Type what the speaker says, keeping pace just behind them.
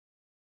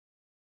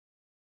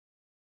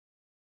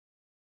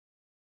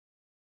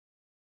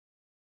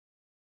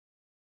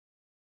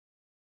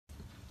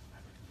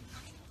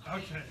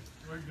Okay,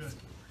 we're good.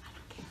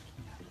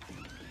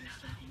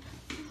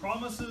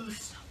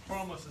 Promises,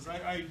 promises.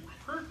 I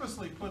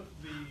purposely put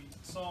the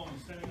psalm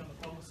standing on the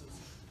promises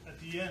at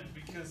the end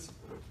because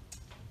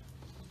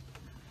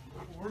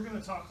we're going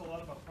to talk a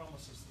lot about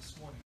promises this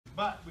morning.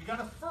 But we got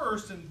to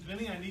first, and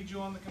Vinny, I need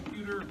you on the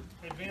computer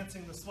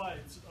advancing the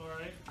slides, all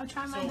right? I'll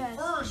try my best.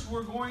 So first,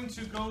 we're going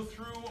to go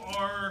through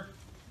our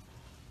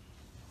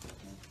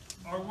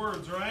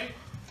words, right?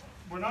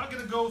 We're not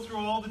going to go through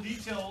all the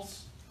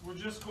details. We're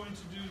just going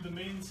to do the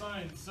main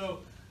signs.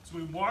 So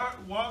we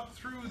walk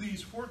through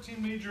these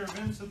 14 major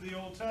events of the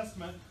Old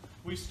Testament.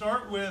 We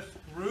start with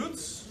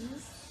roots,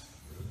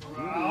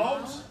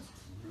 rout,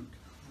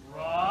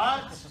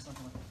 rot,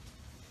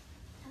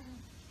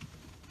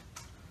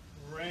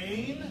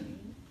 reign,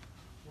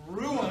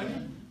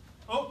 ruin,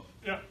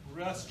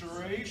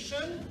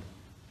 restoration,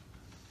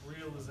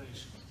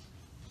 realization.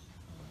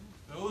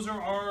 Those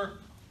are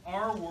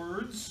our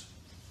words.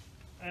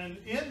 And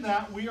in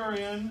that, we are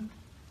in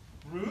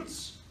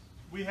roots.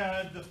 We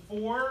had the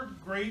 4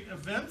 great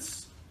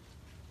events.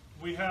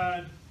 We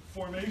had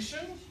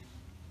formation,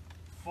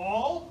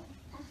 fall,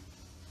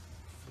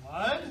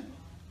 flood,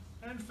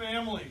 and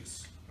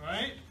families.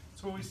 Right?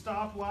 That's where we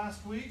stopped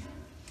last week.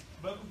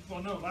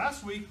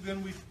 Last week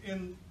then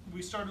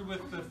we started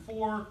with the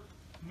 4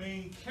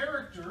 main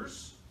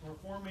characters or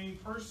 4 main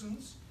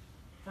persons.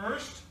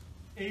 First,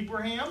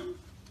 Abraham,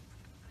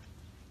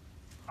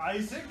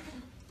 Isaac,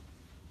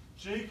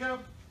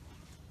 Jacob,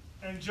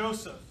 and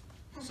Joseph.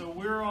 So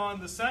we're on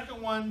the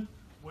second one,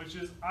 which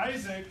is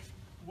Isaac.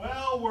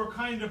 Well, we're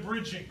kind of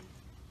bridging.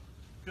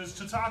 Because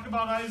to talk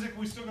about Isaac,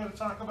 we still got to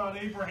talk about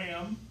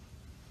Abraham.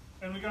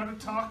 And we got to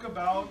talk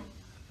about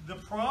the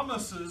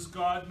promises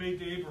God made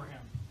to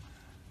Abraham.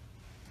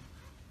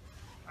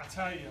 I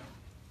tell you,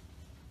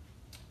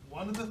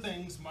 one of the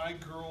things my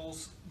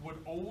girls would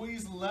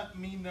always let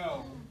me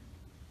know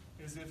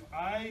is if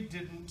I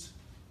didn't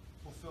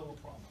fulfill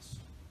a promise.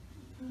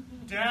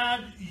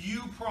 Dad,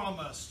 you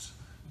promised.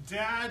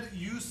 Dad,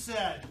 you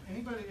said.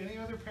 Any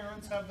other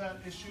parents have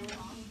that issue?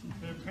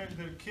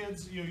 Their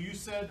kids, you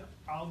said,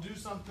 I'll do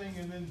something,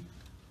 and then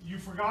you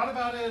forgot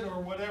about it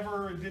or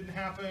whatever, it didn't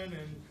happen,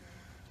 and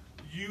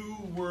you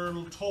were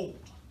told.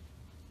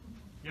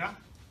 Yeah?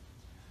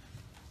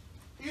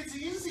 It's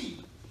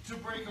easy to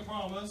break a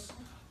promise,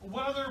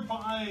 whether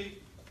by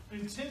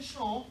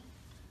intentional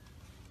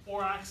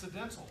or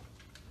accidental.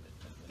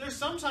 There's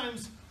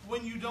sometimes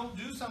when you don't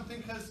do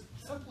something because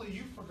simply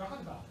you forgot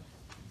about it.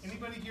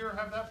 Anybody here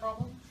have that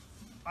problem?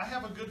 I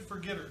have a good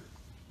forgetter.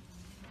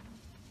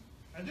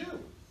 I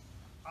do.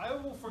 I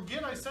will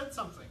forget I said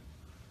something.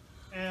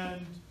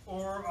 I'm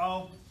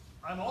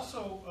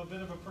also a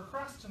bit of a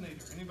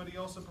procrastinator. Anybody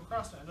else a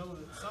procrastinator? I know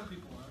that some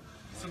people are.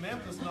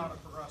 Samantha's not a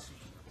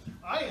procrastinator.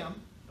 I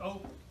am. Oh,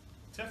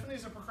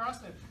 Tiffany's a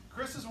procrastinator.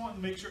 Chris is wanting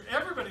to make sure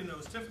everybody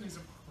knows Tiffany's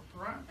a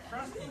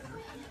procrastinator.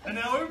 And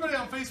now everybody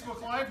on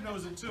Facebook Live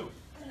knows it too.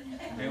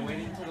 Are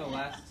waiting until the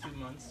last 2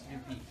 months to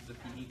do the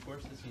PE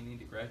courses you need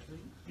to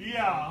graduate?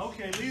 Yeah,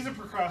 okay. Lee's a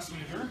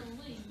procrastinator.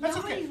 That's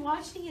okay. Nobody's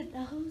watching it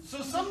though.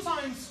 So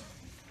sometimes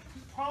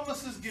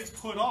promises get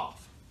put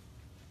off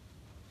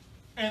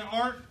and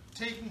aren't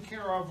taken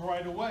care of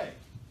right away.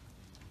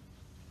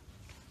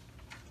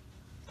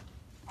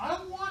 I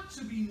want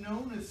to be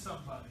known as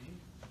somebody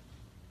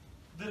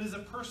that is a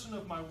person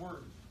of my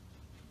word.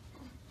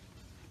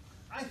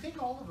 I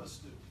think all of us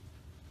do,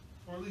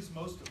 or at least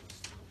most of us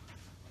do.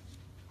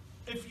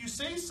 If you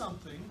say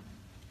something,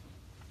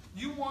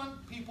 you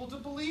want people to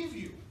believe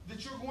you,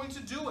 that you're going to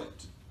do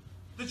it,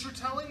 that you're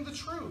telling the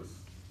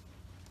truth.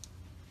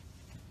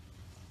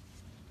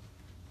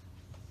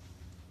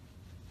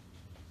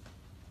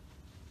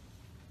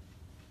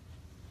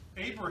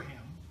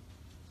 Abraham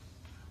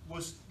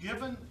was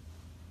given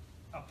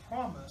a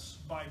promise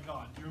by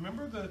God. Do you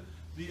remember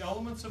the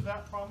elements of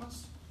that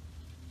promise?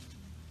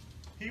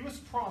 He was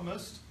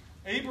promised,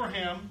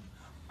 Abraham,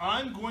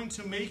 I'm going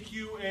to make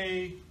you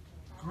a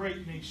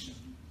great nation.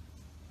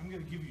 I'm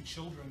going to give you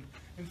children.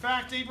 In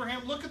fact,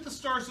 Abraham, look at the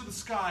stars of the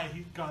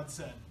sky, God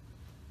said.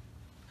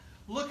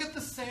 Look at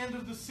the sand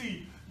of the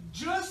sea.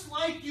 Just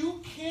like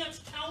you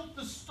can't count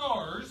the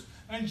stars,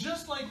 and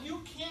just like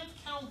you can't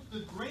count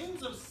the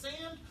grains of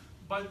sand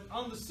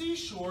on the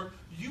seashore,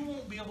 you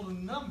won't be able to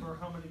number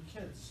how many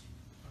kids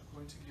I'm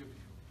going to give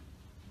you.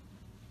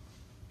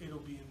 It'll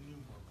be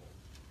innumerable.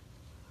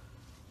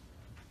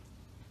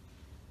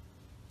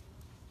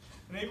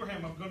 And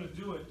Abraham, I'm going to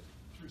do it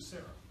through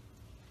Sarah.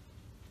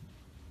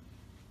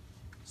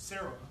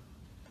 Sarah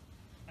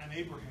and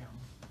Abraham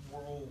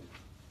were old.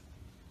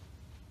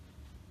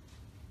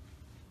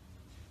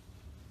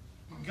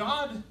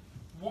 God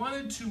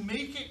wanted to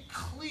make it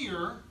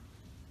clear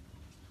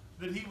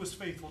that he was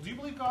faithful. Do you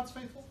believe God's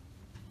faithful?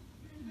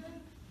 Yeah.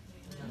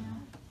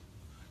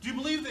 Do you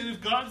believe that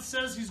if God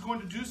says he's going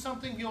to do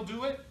something, he'll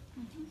do it?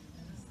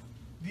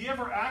 Do you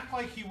ever act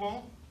like he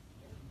won't?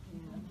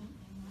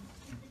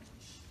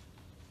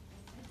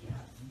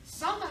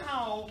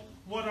 Somehow,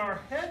 what our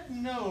head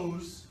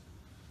knows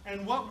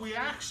and what we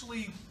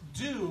actually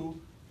do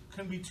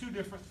can be 2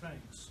 different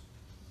things.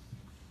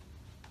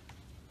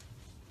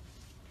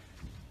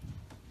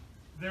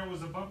 there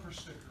was a bumper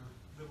sticker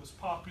that was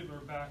popular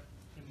back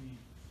in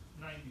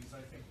the 90s,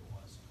 I think it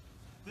was,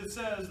 that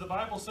says, the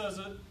Bible says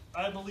it,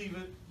 I believe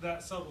it,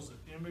 that settles it.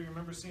 Anybody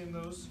remember seeing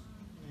those?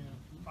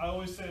 Yeah. I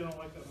always say I don't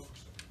like that bumper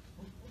sticker.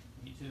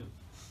 Me too.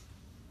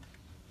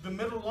 The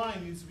middle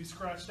line needs to be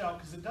scratched out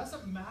because it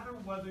doesn't matter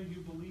whether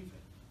you believe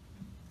it.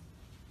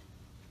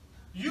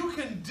 You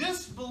can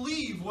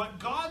disbelieve what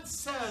God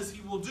says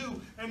he will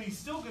do, and he's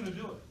still going to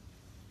do it.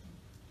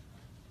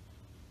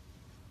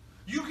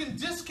 You can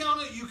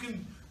discount it, you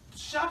can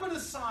shove it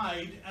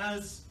aside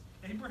as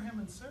Abraham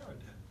and Sarah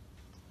did.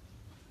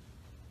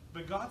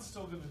 But God's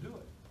still going to do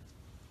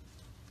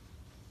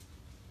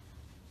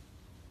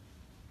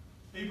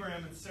it.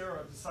 Abraham and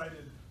Sarah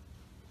decided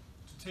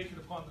to take it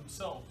upon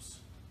themselves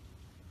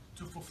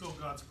to fulfill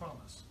God's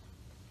promise.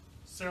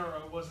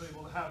 Sarah wasn't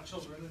able to have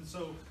children, and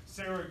so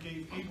Sarah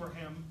gave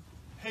Abraham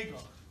Hagar,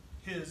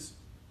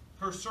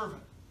 her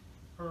servant,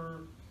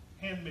 her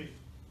handmaid,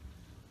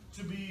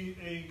 to be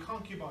a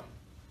concubine.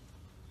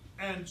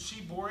 And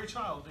she bore a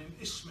child named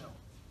Ishmael,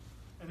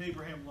 and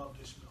Abraham loved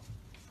Ishmael.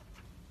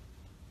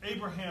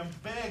 Abraham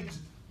begged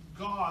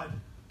God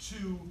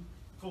to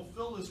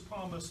fulfill his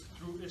promise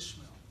through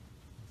Ishmael.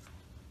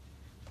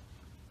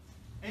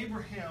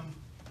 Abraham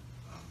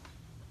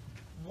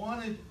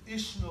wanted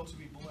Ishmael to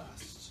be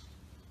blessed.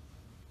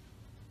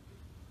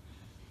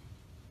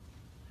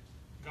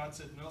 God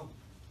said no.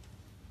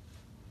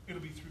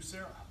 It'll be through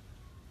Sarah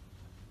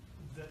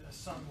that a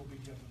son will be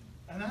given.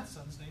 And that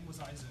son's name was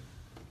Isaac.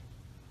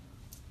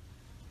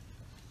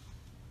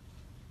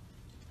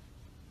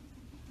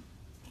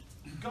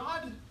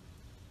 God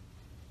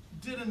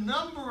did a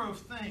number of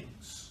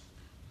things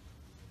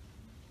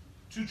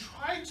to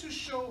try to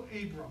show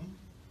Abram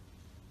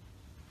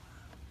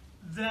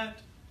that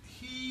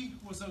he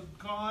was a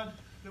God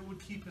that would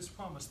keep his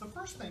promise. The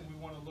first thing we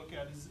want to look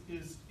at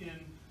is in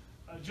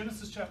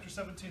Genesis chapter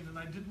 17, and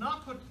I did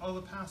not put all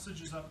the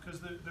passages up because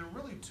they're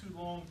really too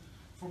long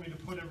for me to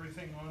put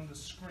everything on the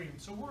screen.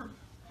 So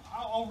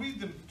I'll read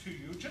them to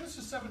you.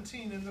 Genesis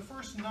 17, in the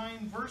first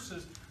 9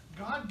 verses,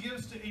 God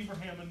gives to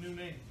Abraham a new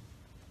name.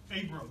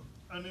 Abram,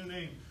 a new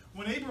name.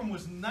 When Abram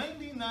was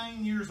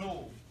 99 years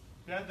old,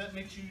 that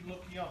makes you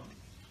look young.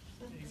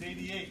 He's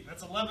 88.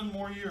 That's 11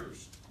 more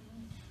years.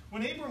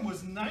 When Abram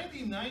was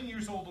 99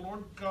 years old, the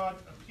Lord God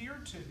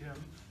appeared to him,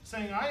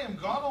 saying, I am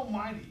God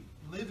Almighty.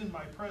 Live in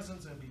my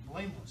presence and be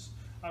blameless.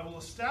 I will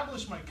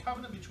establish my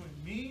covenant between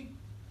me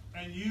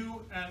and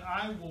you, and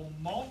I will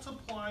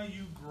multiply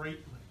you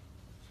greatly.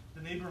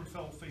 Then Abram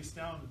fell face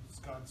down as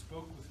God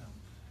spoke with him.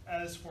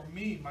 As for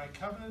me, my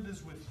covenant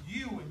is with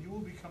you, and you will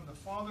become the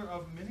father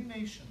of many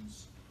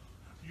nations.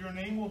 Your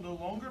name will no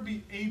longer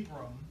be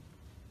Abram,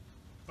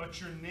 but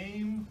your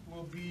name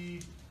will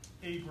be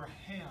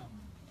Abraham.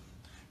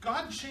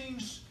 God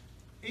changed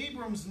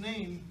Abram's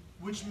name,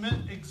 which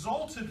meant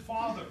exalted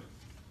father,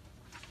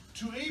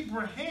 to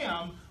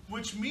Abraham,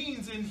 which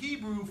means in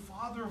Hebrew,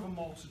 father of a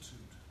multitude.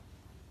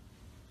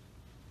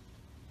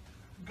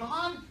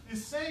 God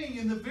is saying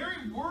in the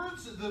very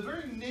words, the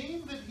very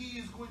name that he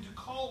is going to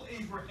call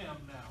Abraham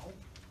now,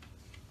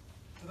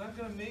 that I'm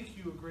going to make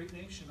you a great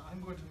nation.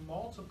 I'm going to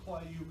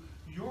multiply you.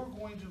 You're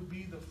going to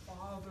be the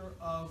father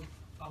of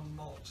a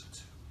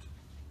multitude.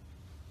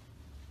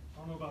 I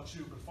don't know about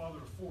you, but father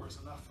of 4 is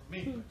enough for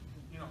me.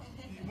 You know,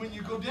 when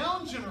you go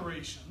down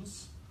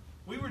generations,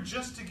 we were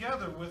just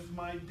together with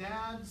my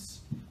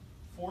dad's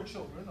 4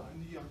 children.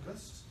 I'm the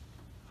youngest.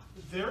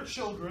 Their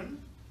children,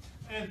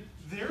 and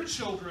their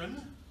children.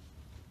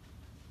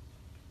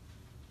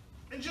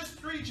 In just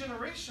 3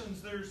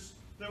 generations,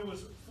 there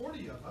was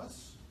 40 of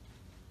us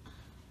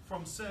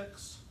from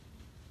 6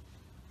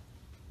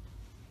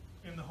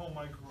 in the home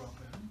I grew up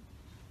in,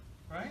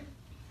 right?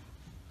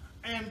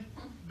 And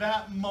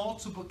that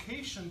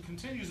multiplication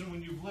continues, and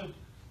when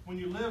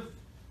you live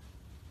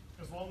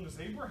as long as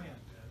Abraham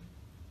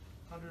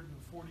did,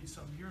 140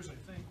 some years,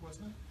 I think,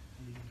 wasn't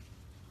it?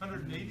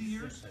 180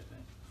 years? I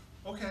think.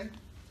 Okay.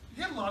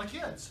 He had a lot of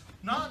kids.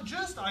 Not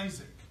just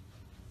Isaac.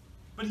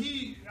 But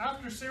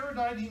after Sarah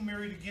died, he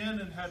married again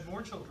and had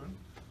more children.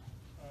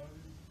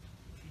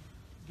 If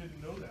you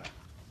didn't know that.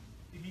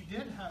 He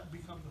did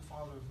become the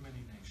father of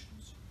many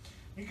nations.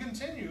 He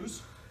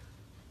continues,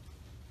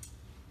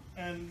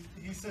 and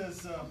he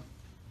says,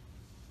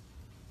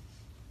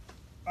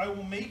 I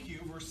will make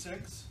you, verse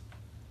 6,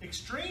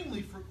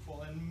 extremely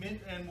fruitful,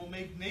 and will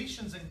make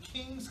nations and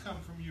kings come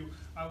from you.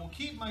 I will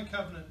keep my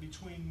covenant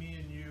between me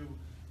and you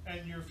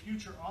and your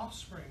future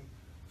offspring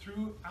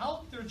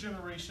throughout their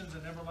generations,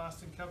 an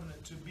everlasting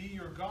covenant, to be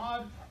your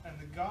God and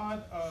the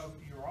God of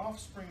your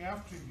offspring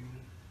after you.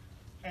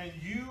 And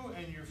you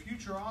and your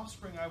future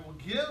offspring I will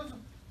give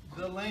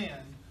the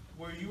land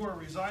where you are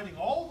residing,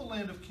 all the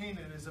land of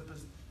Canaan, as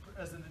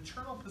an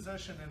eternal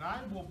possession, and I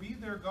will be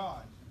their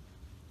God.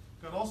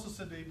 God also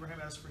said to Abraham,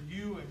 as for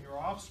you and your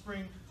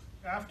offspring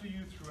after you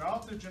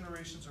throughout their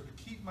generations are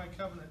to keep my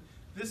covenant.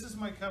 This is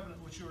my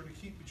covenant which you are to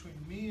keep between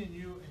me and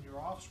you and your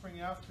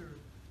offspring after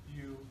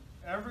you.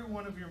 Every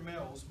one of your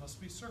males must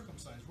be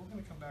circumcised. We're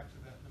going to come back to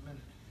that in a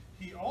minute.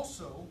 He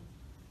also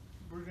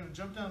we're going to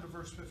jump down to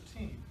verse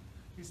 15.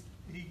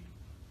 He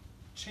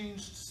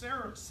changed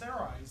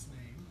Sarai's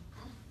name.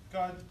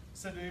 God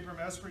said to Abram,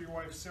 as for your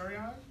wife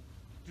Sarai,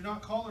 do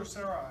not call her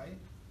Sarai,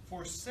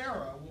 for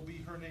Sarah will be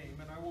her name,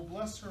 and I will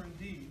bless her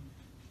indeed.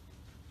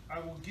 I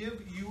will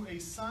give you a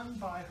son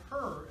by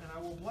her, and I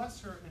will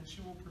bless her, and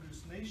she will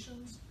produce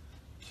nations.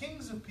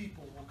 Kings of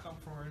people will come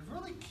from her. And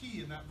really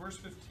key in that verse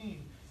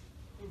 15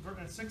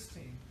 and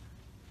 16,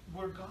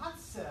 where God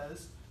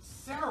says,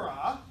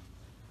 Sarah,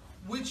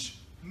 which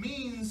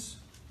means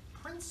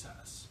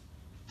princess.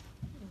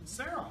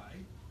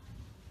 Sarai,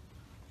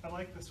 I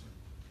like this one,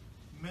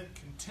 meant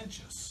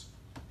contentious.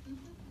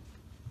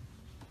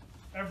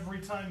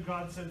 Every time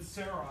God said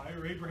Sarai,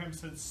 or Abraham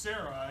said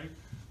Sarai,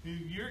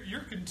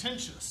 you're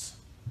contentious.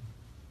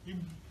 You're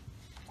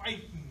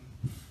fighting.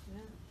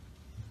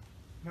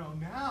 No,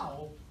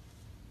 now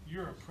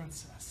you're a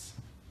princess.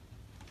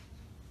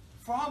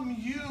 From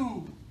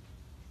you,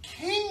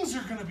 kings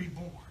are going to be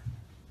born.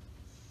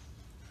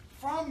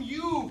 From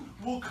you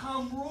will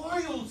come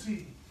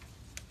royalty.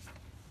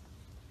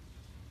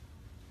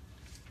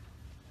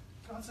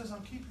 God says,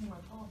 I'm keeping my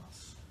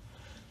promise.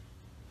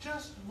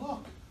 Just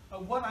look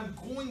at what I'm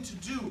going to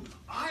do.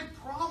 I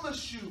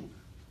promise you,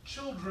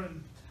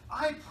 children,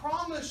 I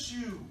promise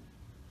you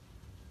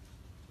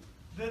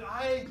that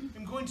I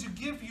am going to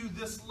give you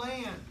this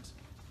land.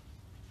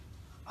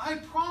 I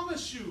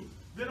promise you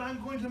that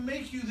I'm going to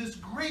make you this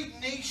great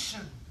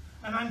nation,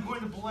 and I'm going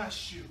to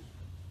bless you.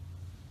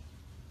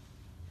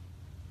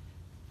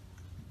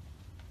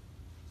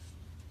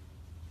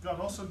 God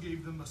also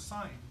gave them a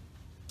sign,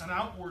 an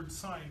outward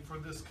sign for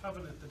this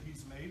covenant that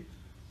he's made.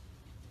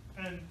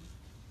 And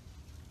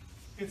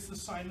it's the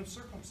sign of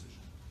circumcision.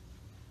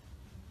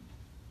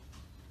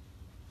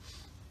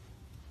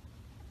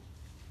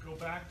 Go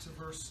back to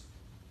verse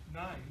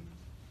 9,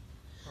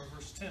 or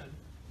verse 10.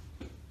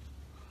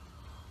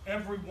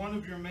 Every one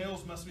of your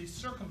males must be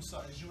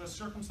circumcised. You must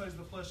circumcise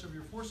the flesh of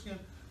your foreskin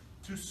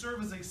to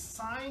serve as a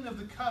sign of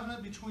the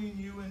covenant between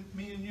you and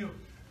me and you.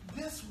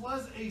 This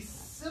was a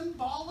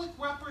symbolic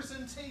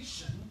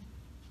representation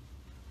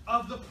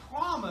of the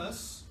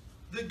promise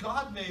that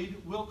God made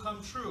will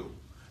come true.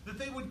 That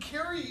they would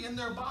carry in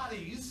their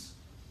bodies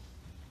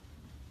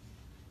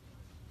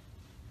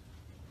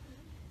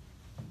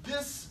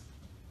this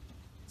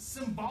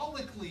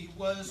symbolically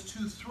was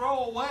to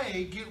throw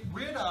away, get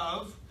rid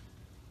of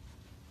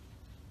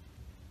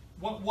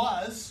what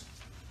was,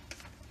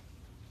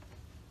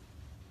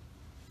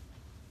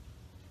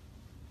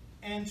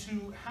 and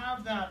to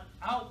have that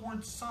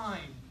outward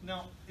sign.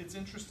 Now, it's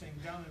interesting,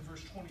 down in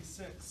verse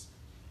 26.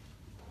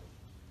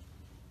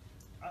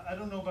 I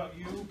don't know about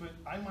you, but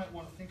I might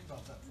want to think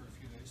about that for a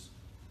few days.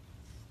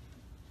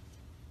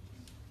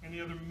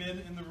 Any other men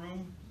in the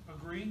room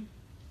agree?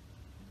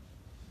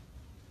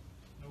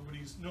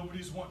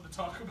 Nobody's wanting to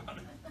talk about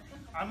it.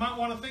 I might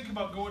want to think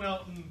about going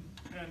out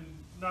and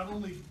not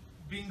only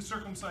being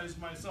circumcised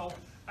myself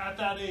at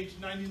that age,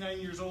 99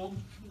 years old,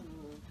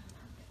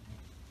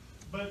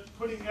 but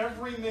putting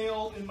every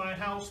male in my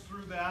house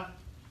through that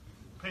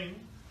pain.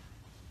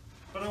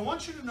 But I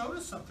want you to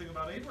notice something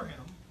about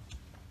Abraham.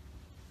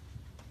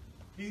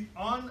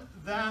 On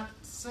that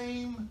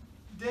same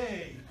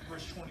day,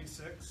 verse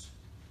 26,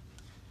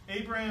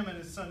 Abraham and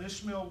his son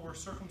Ishmael were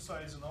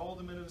circumcised, and all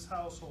the men of his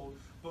household,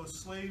 both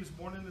slaves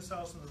born in his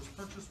house and those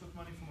purchased with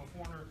money from a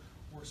foreigner,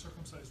 were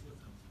circumcised with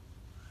him.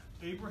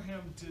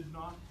 Abraham did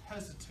not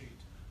hesitate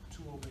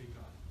to obey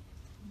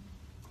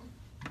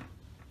God.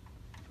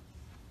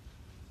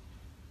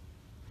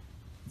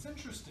 It's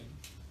interesting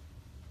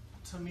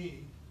to me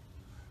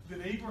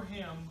that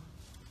Abraham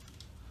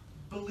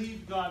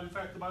believed God. In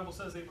fact, the Bible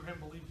says Abraham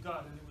believed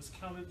God, and it was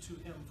counted to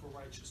him for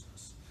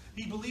righteousness.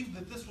 He believed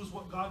that this was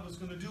what God was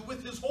going to do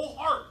with his whole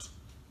heart.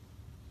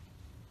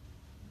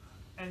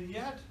 And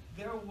yet,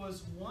 there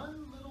was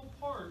one little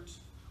part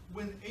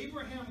when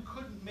Abraham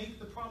couldn't make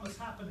the promise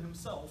happen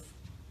himself.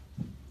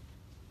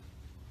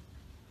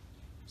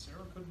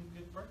 Sarah couldn't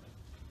get pregnant.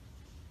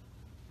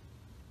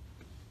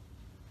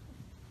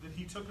 That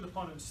he took it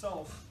upon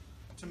himself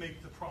to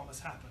make the promise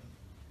happen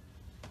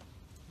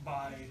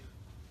by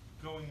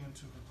going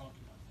into her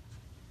concubine.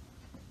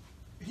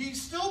 He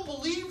still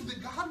believed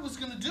that God was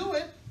going to do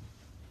it,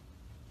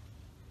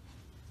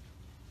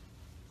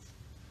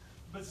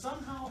 but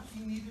somehow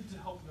he needed to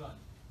help God.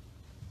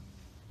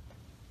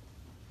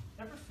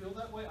 Ever feel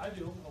that way? I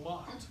do, a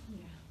lot.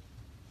 Yeah.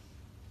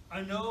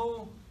 I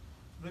know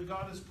that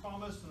God has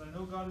promised, and I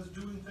know God is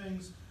doing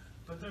things,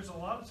 but there's a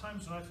lot of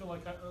times when I feel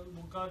like, well,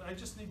 God, I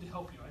just need to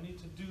help you. I need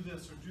to do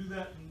this or do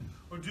that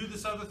or do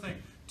this other thing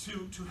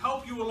to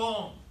help you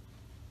along.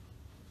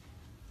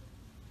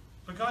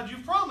 But God,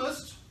 you've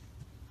promised.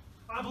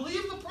 I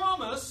believe the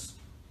promise.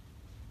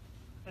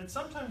 And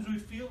sometimes we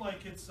feel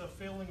like it's a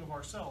failing of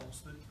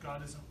ourselves that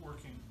God isn't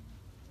working.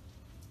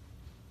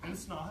 And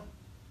it's not.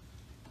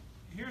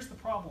 Here's the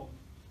problem.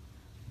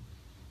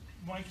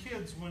 My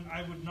kids, when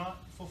I would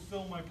not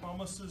fulfill my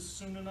promises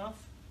soon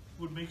enough,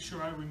 would make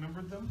sure I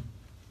remembered them.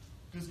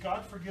 Does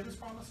God forget his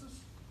promises?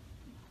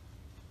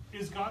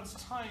 Is God's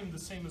time the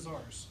same as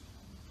ours?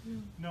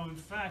 No, in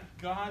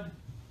fact, God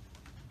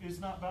is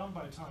not bound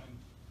by time.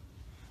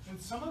 And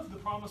some of the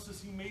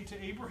promises he made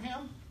to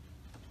Abraham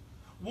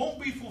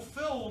won't be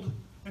fulfilled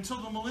until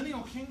the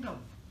millennial kingdom.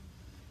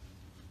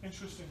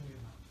 Interestingly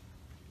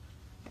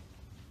enough.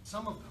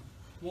 Some of them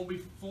won't be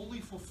fully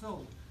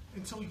fulfilled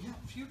until yet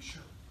future.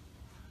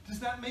 Does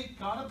that make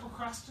God a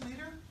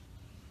procrastinator?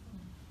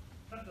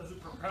 God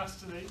doesn't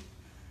procrastinate.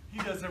 He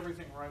does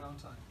everything right on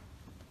time.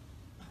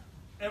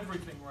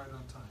 Everything right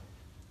on time.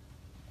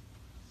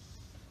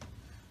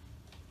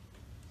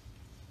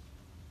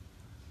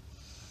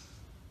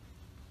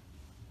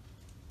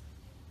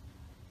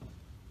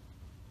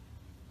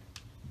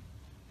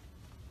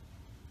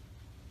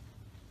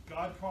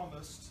 God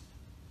promised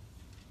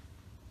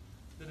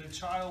that a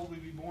child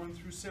would be born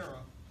through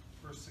Sarah,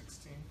 verse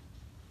 16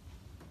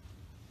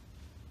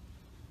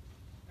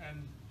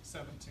 and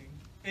 17.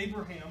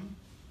 Abraham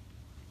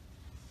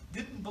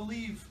didn't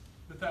believe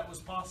that that was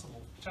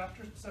possible.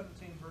 Chapter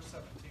 17, verse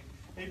 17.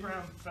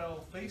 Abraham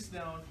fell face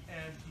down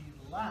and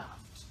he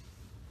laughed.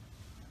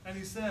 And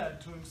he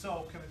said to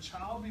himself, can a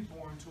child be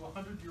born to a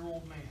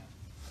 100-year-old man?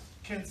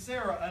 Can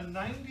Sarah, a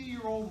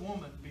 90-year-old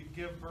woman,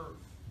 give birth?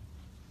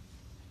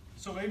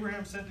 So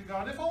Abraham said to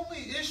God, if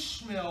only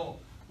Ishmael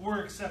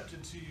were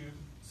acceptable to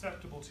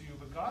you.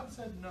 But God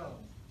said, no.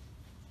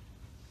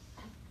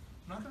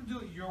 I'm not going to do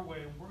it your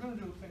way. We're going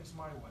to do things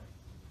my way.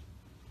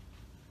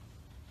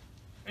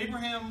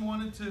 Abraham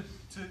wanted to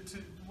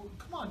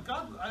come on,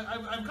 God,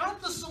 I've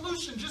got the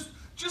solution.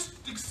 Just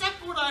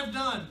accept what I've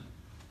done.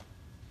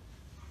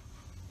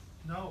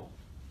 No.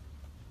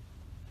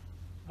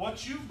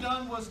 What you've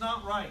done was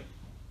not right.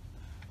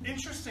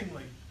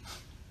 Interestingly,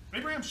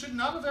 Abraham should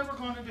not have ever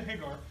gone into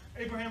Hagar.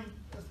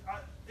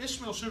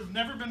 Ishmael should have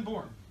never been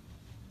born.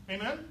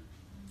 Amen?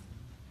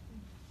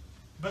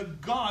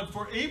 But God,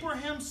 for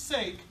Abraham's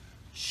sake,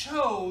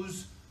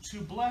 chose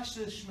to bless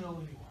Ishmael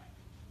anyway.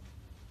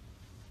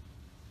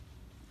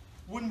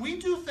 When we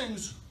do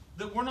things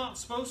that we're not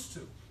supposed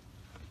to,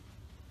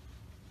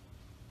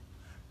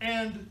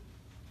 and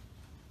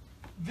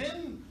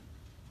then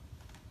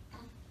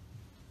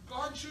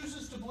God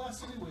chooses to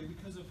bless anyway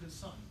because of his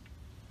son,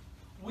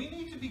 we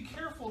need to be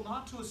careful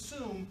not to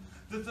assume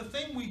that the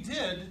thing we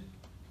did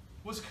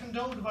was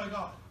condoned by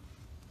God.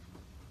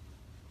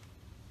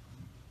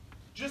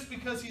 Just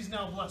because he's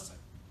now blessing.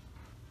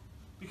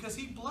 Because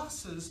he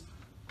blesses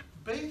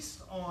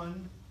based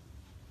on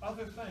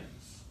other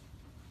things.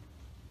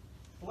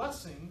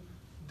 Blessing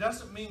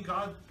doesn't mean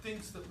God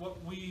thinks that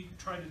what we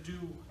try to do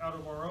out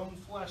of our own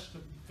flesh to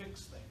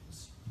fix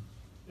things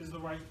is the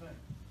right thing.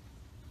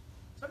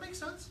 Does that make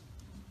sense?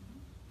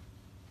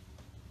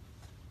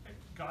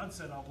 God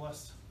said, I'll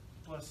bless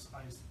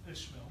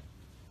Ishmael.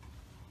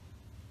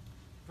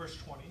 Verse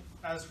 20,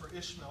 as for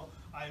Ishmael,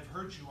 I have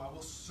heard you. I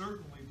will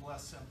certainly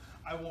bless him.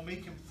 I will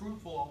make him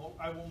fruitful.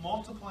 I will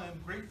multiply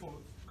him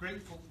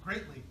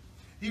greatly.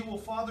 He will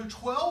father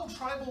 12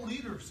 tribal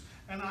leaders,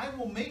 and I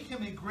will make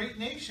him a great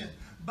nation.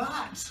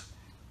 But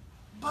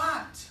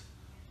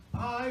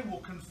I will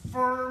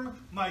confirm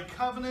my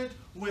covenant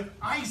with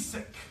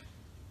Isaac,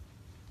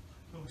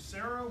 whom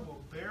Sarah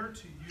will bear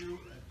to you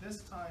at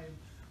this time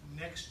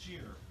next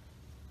year.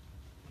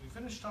 When he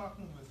finished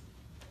talking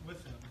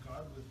with him,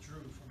 God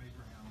withdrew from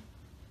Abraham.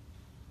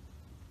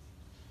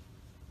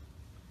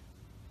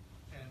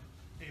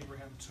 And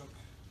Abraham took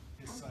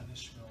his son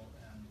Ishmael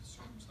and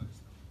circumcised them.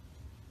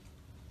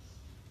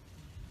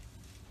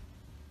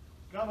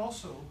 God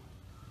also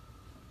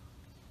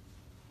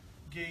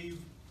gave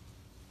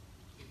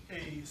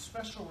a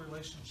special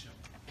relationship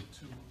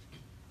to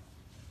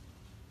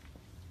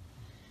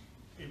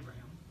Abraham.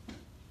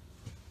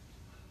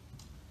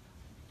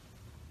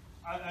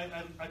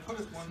 I put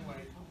it one way,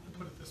 I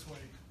put it this way.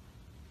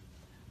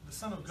 The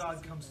Son of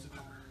God comes to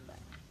dinner.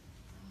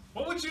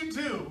 What would you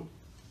do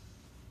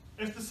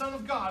if the Son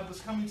of God was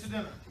coming to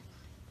dinner?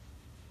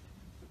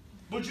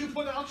 Would you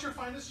put out your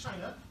finest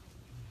china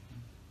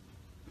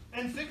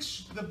and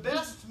fix the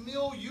best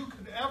meal you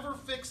could ever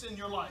fix in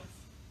your life?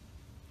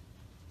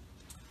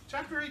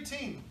 Chapter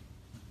 18.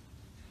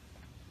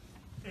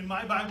 In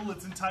my Bible,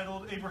 it's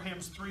entitled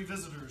Abraham's Three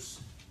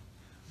Visitors.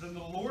 Then the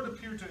Lord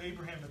appeared to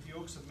Abraham at the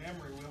oaks of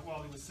Mamre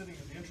while he was sitting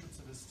at the entrance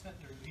of his tent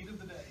during the heat of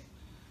the day.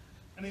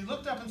 And he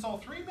looked up and saw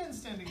three men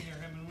standing near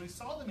him, and when he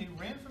saw them, he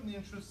ran from the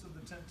entrance of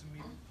the tent to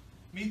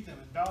meet them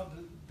and bowed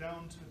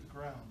down to the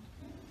ground.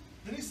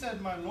 Then he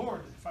said, my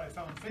Lord, if I have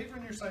found favor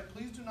in your sight,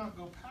 please do not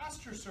go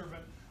past your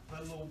servant.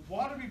 Let a little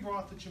water be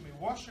brought that you may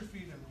wash your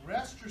feet and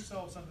rest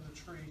yourselves under the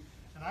tree.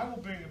 And I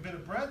will bring a bit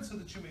of bread so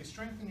that you may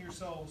strengthen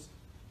yourselves.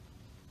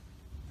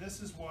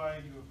 This is why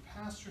you have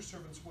passed your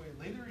servant's way.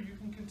 Later you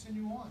can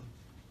continue on.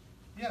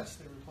 Yes,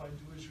 they replied,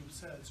 do as you have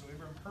said. So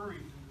Abraham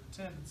hurried into the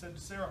tent and said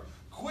to Sarah,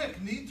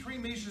 quick, knead 3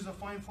 measures of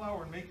fine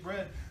flour and make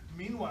bread.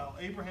 Meanwhile,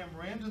 Abraham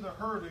ran to the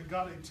herd and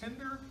got a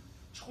tender,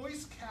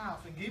 choice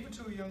calf and gave it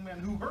to a young man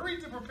who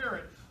hurried to prepare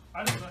it.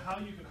 I don't know how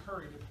you can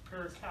hurry to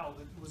prepare a cow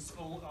that was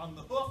on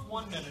the hoof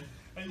one minute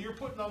and you're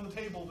putting on the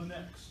table the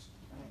next.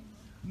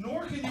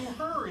 Nor can you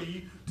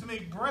hurry to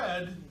make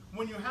bread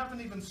when you haven't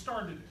even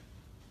started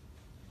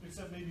it.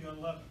 except maybe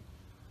unleavened.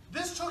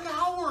 This took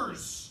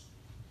hours.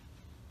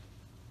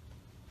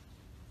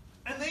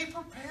 And they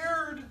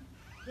prepared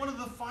one of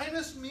the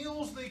finest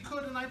meals they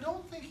could, and I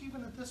don't think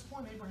even at this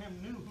point Abraham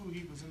knew who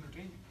he was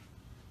entertaining.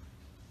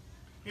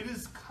 It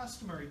is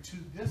customary to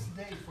this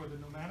day for the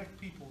nomadic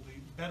people,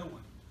 the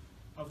Bedouin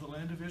of the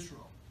land of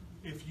Israel,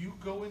 if you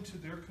go into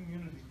their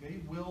community, they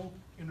will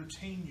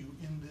entertain you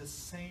in this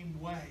same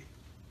way.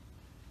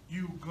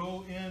 You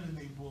go in and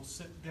they will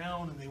sit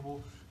down and they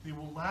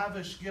will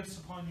lavish gifts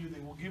upon you. They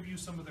will give you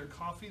some of their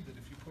coffee that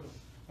if you put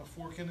a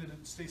fork in it,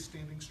 it stays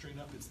standing straight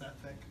up. It's that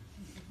thick.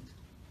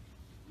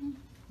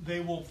 They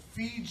will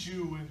feed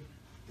you, and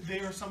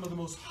they are some of the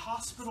most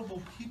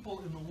hospitable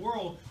people in the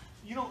world.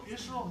 You know,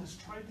 Israel has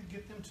tried to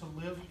get them to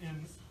live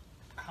in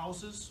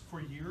houses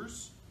for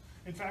years.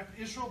 In fact,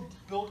 Israel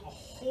built a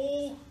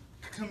whole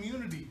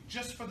community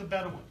just for the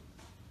Bedouin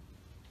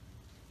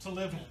to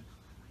live in.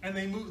 And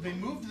they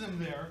moved them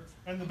there,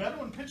 and the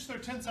Bedouin pitched their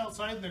tents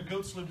outside, and their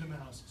goats lived in the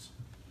houses.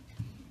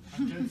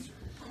 I'm dead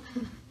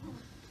serious.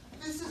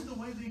 This is the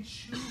way they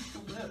choose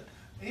to live.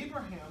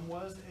 Abraham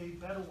was a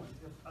Bedouin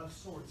of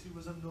sorts. He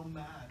was a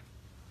nomad.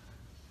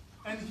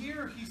 And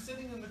here he's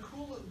sitting in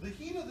the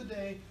heat of the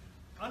day,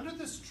 under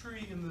this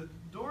tree in the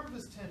door of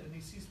his tent, and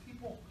he sees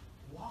people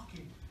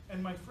walking.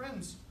 And my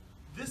friends,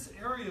 this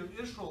area of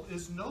Israel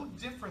is no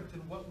different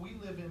than what we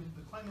live in,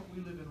 the climate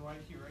we live in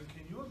right here. And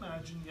can you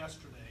imagine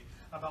yesterday,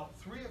 about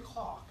 3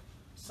 o'clock,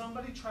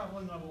 somebody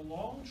traveling on a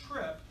long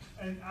trip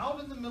and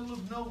out in the middle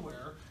of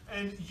nowhere,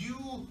 and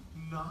you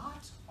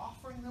not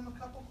offering them a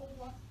cup of cold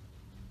water?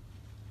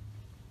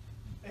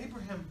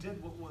 Abraham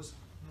did what was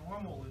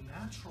normal and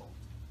natural.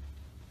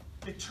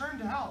 It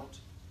turned out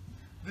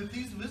that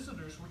these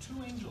visitors were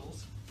two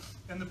angels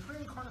and the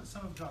pre-incarnate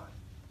Son of God.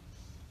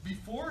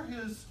 Before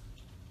his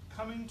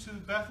coming to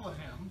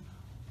Bethlehem,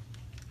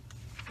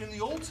 in the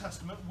Old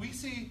Testament, we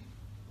see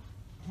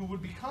who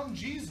would become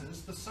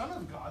Jesus, the Son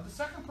of God, the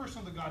second person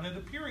of the Godhead,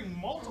 appearing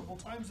multiple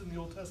times in the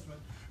Old Testament,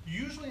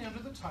 usually under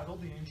the title,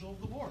 the Angel of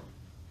the Lord.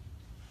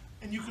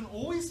 And you can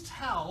always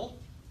tell,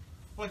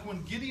 like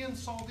when Gideon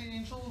saw the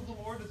Angel of the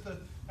Lord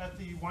at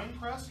the wine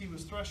press, he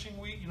was threshing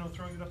wheat,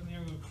 throwing it up in the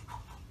air,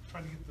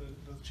 trying to get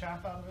the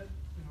chaff out of it,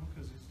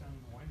 because it's down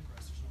in the wine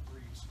press, there's no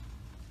breeze.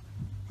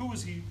 Who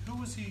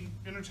was he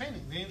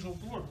entertaining? The Angel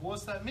of the Lord. What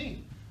does that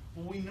mean?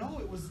 Well, we know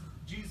it was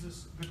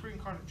Jesus, the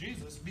pre-incarnate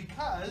Jesus,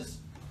 because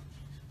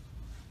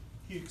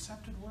he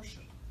accepted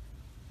worship.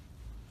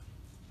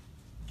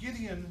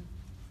 Gideon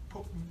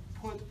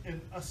put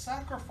a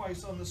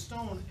sacrifice on the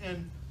stone,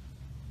 and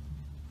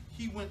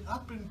he went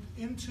up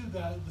into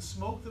the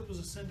smoke that was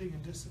ascending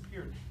and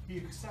disappeared. He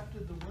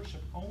accepted the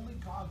worship. Only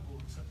God will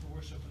accept the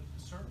worship. But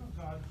the servant of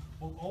God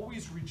will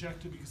always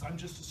reject it because I'm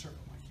just a servant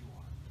like you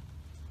are.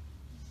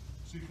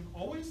 So you can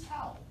always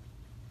tell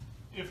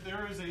if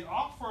there is an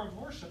offer of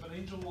worship, an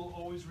angel will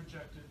always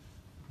reject it.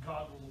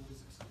 God will always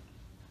accept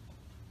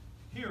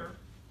it. Here,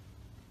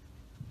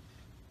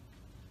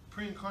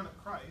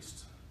 pre-incarnate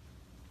Christ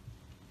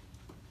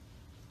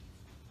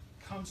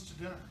comes to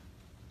dinner.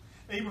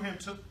 Abraham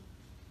took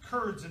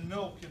curds and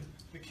milk and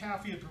the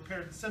calf he had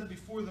prepared and set it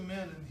before the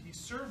men, and he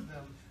served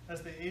them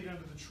as they ate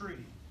under the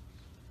tree.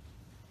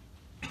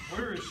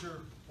 Where is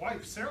your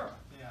wife, Sarah?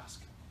 They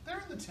asked. They're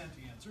in the tent,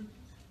 he answered.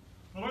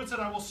 The Lord said,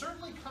 I will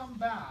certainly come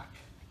back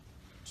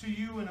to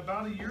you in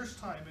about a year's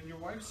time, and your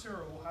wife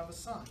Sarah will have a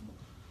son.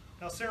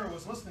 Now Sarah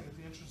was listening at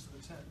the entrance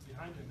of the tent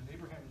behind him, and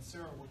Abraham and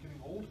Sarah were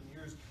getting old in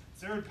years.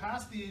 Sarah had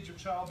passed the age of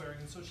childbearing,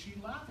 and so she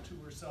laughed to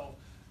herself.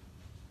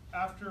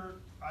 After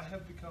I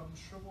have become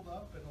shriveled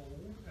up and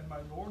old, and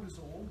my Lord is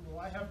old, will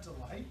I have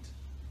delight?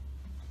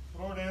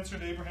 The Lord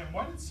answered Abraham,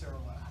 why did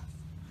Sarah laugh?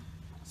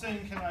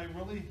 Saying, can I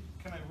really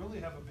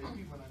have a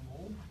baby when I'm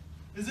old?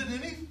 Is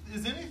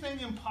anything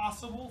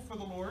impossible for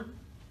the Lord?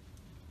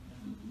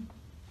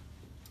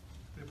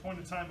 The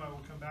appointed time I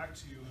will come back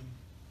to you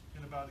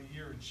in about a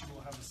year, and she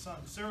will have a son.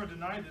 Sarah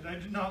denied it. I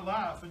did not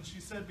laugh. And she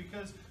said,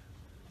 because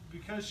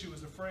she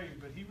was afraid.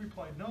 But he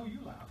replied, no, you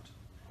laughed.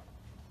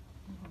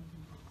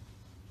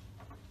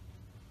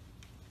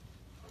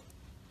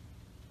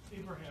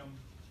 Abraham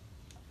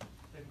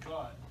and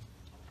God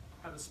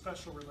had a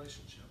special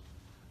relationship.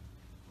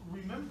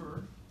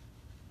 Remember,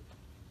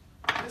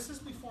 this is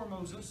before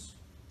Moses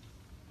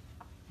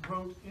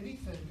wrote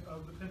anything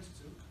of the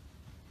Pentateuch.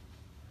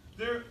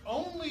 The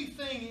only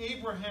thing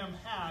Abraham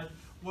had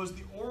was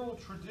the oral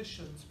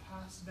traditions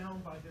passed down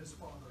by his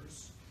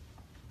fathers.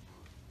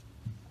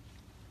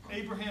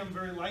 Abraham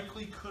very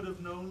likely could have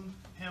known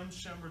Ham,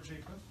 Shem, or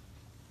Japheth.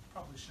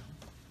 Probably Shem.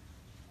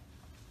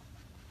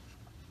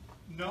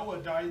 Noah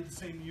died the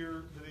same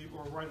year,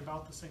 or right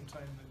about the same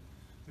time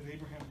that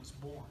Abraham was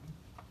born.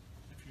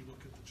 If you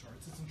look at the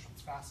charts,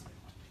 it's fascinating.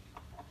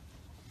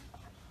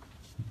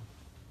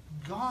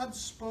 God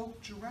spoke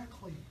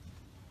directly.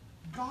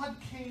 God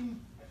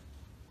came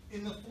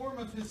in the form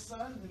of his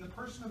son, in the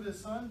person of his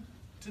son,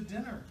 to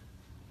dinner,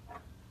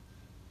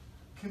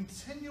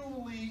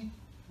 continually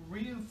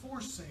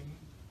reinforcing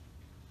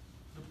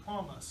the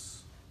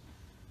promise.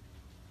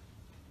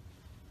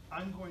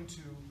 I'm going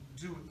to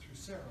do it through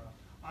Sarah.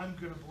 I'm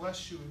going to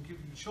bless you and give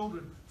you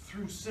children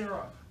through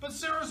Sarah. But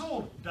Sarah's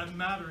old. Doesn't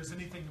matter. Is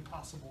anything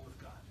impossible with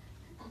God?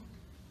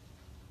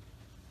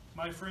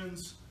 My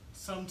friends,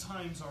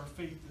 sometimes our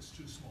faith is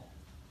too small.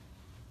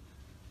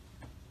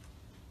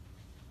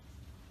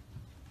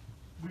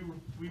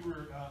 We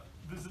were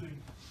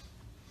visiting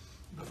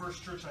the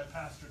first church I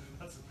pastored in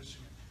Hudson,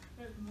 Michigan.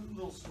 A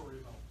little story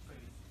about faith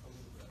a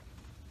little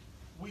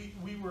bit.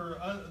 We were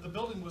the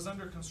building was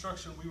under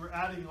construction. We were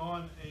adding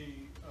on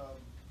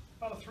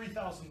about a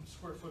 3,000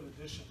 square foot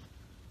addition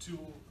to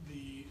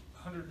the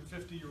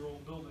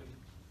 150-year-old building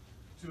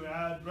to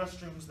add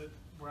restrooms that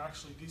were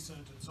actually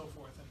decent and so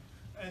forth.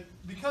 And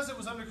because it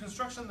was under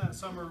construction that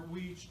summer,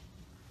 we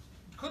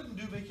couldn't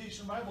do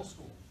Vacation Bible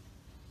School.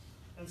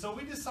 And so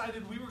we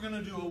decided we were going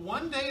to do a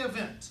one-day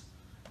event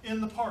in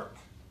the park.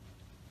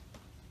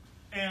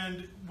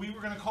 And we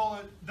were going to call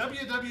it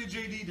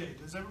WWJD Day.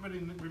 Does everybody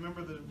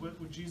remember the What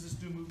Would Jesus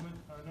Do movement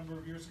a number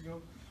of years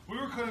ago? We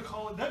were going to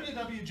call it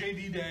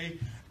WWJD Day,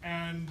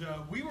 and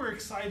we were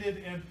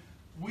excited, and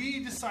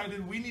we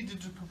decided we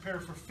needed to prepare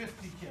for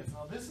 50 kids.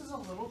 Now, this is a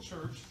little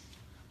church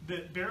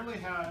that barely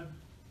had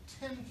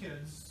 10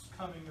 kids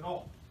coming at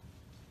all.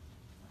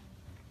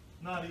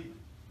 Not even.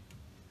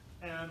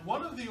 And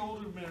one of the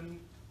older men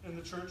in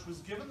the church was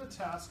given the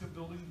task of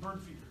building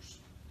bird feeders.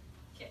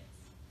 Kits.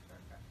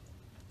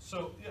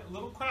 So, yeah,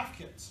 little craft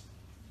kits.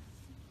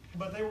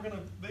 But they were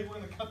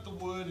gonna cut the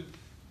wood and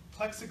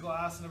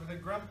plexiglass and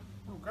everything.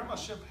 Grandma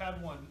Ship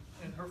had one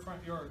in her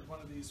front yard,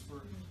 one of these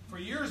for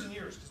years and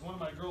years, because one of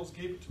my girls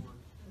gave it to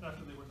her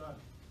after they were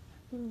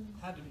done.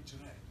 Had to be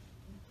Janae.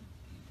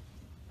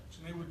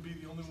 Janae would be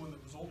the only one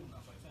that was old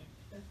enough, I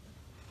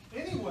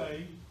think.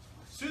 Anyway,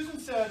 Susan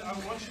said, I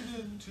want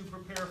you to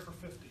prepare for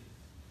 50.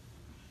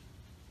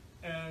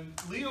 And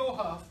Leo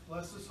Huff,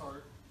 bless his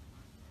heart,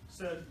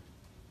 said,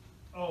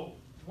 oh,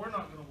 we're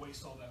not going to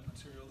waste all that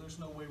material. There's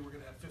no way we're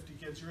going to have 50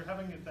 kids. You're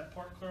having it at that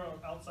park clear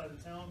outside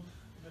of town.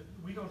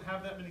 We don't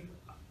have that many.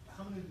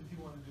 How many did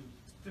he want to do?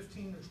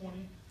 15 or 20?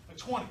 Like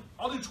 20.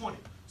 I'll do 20.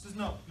 He says,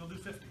 no, you'll do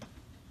 50.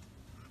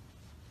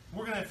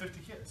 We're going to have 50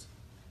 kids.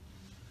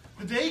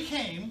 The day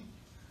came,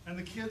 and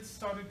the kids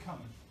started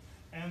coming.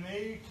 And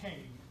they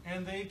came,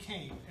 and they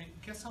came. And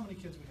guess how many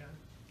kids we had?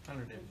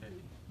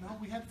 150. No,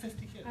 we had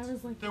 50 kids. I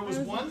was like, there was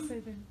one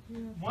yeah.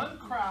 one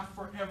craft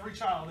for every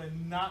child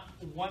and not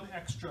one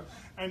extra.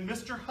 And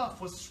Mr.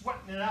 Huff was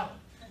sweating it out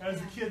as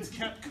the kids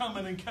kept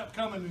coming, and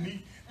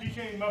he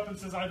came up and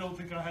says, I don't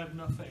think I have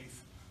enough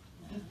faith.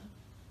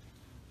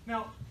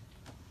 Now,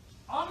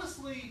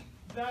 honestly,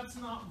 that's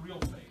not real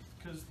faith,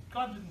 because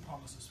God didn't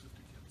promise us 50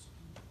 kids.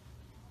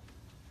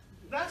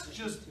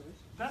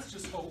 That's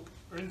just hope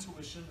or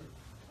intuition, or,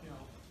 you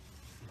know.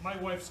 My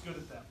wife's good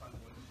at that, by the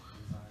way.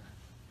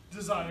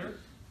 Desire.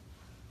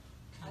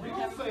 I Real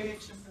don't have a faith.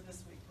 prediction for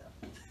this week,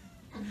 though.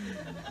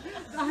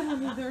 I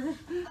don't either.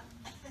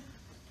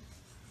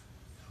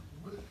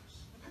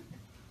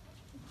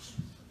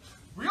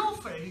 Real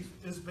faith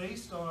is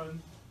based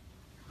on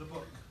the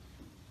book.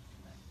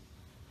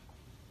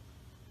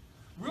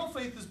 Real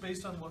faith is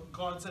based on what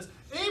God says.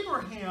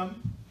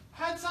 Abraham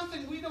had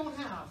something we don't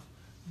have.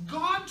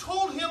 God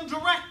told him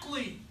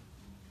directly.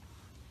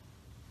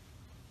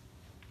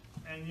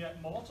 And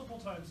yet, multiple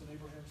times in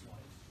Abraham's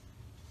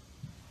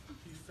life,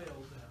 he failed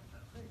to have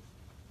that faith.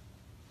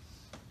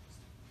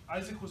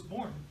 Isaac was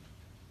born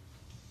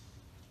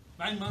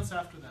 9 months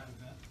after that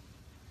event.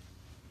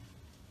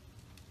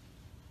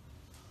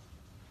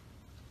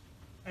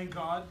 And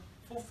God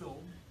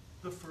fulfilled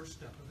the first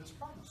step of his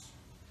promise.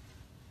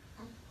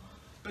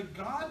 But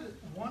God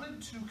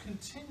wanted to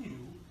continue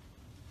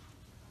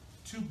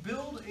to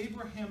build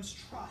Abraham's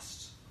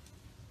trust.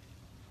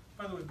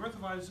 By the way, Birth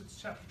of Isaac,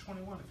 chapter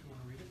 21, if you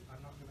want to read it.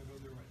 I'm not going to go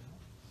there right now.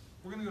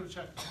 We're going to go to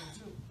chapter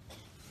 22.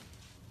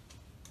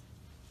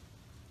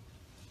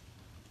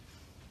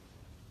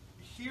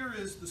 Here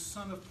is the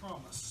son of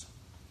promise.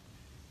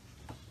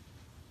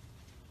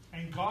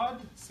 And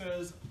God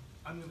says,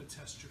 I'm going to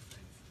test your faith.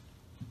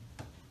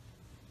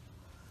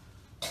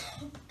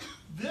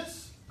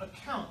 This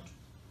account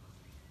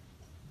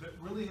that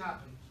really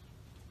happened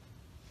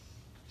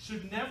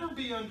should never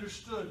be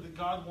understood that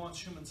God wants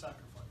human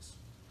sacrifice.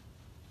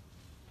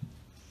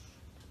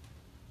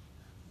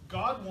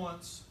 God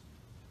wants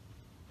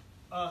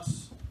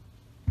us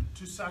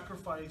to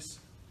sacrifice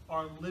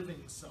our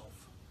living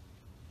self.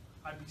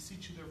 I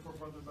beseech you, therefore,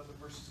 brethren, by the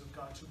mercies of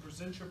God, to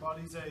present your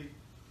bodies a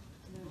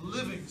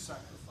living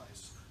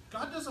sacrifice.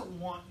 God doesn't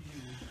want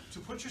you to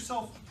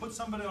put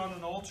somebody on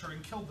an altar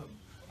and kill them.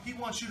 He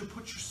wants you to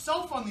put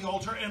yourself on the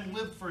altar and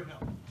live for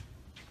him.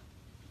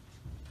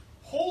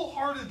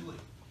 Wholeheartedly.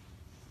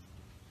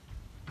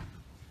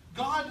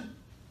 God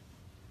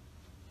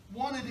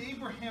wanted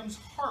Abraham's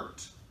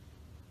heart.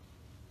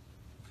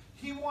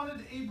 He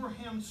wanted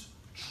Abraham's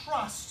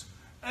trust,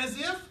 as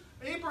if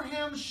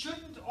Abraham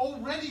shouldn't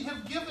already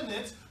have given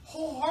it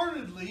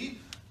wholeheartedly.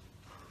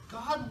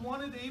 God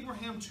wanted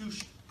Abraham to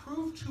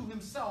prove to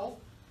himself.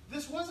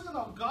 This wasn't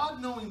about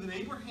God knowing that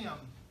Abraham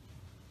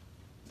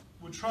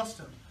would trust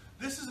him.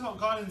 This is about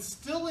God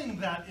instilling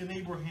that in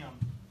Abraham.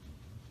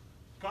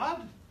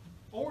 God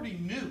already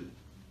knew.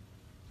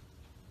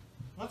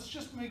 Let's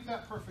just make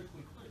that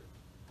perfectly clear.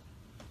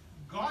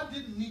 God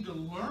didn't need to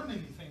learn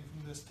anything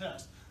from this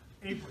test.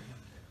 Abraham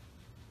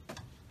did.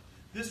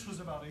 This was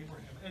about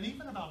Abraham and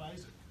even about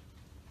Isaac.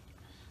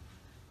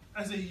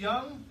 As a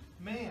young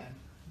man,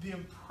 the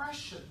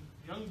impression,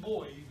 young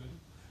boy even,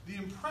 the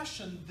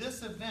impression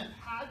this event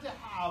had to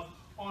have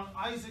on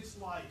Isaac's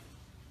life.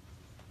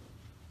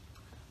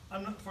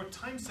 For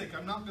time's sake,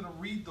 I'm not going to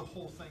read the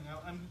whole thing.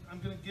 I'm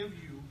going to give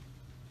you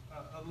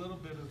a little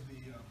bit of the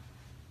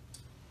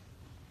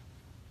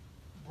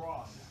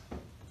broad.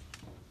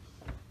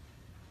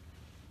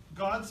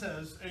 God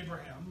says,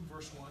 Abraham,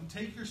 verse 1,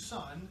 take your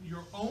son,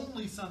 your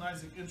only son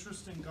Isaac.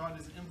 Interesting, God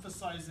is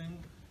emphasizing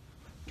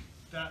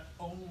that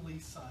only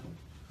son,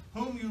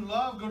 whom you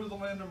love, go to the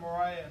land of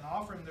Moriah and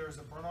offer him there as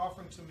a burnt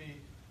offering to me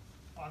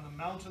on the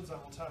mountains I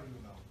will tell you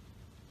about.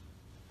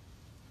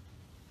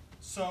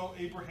 So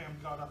Abraham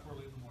got up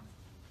early in the morning.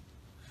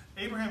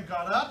 Abraham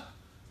got up,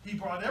 he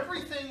brought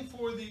everything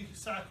for the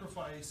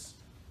sacrifice,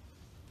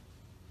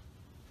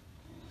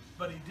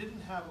 but he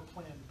didn't have a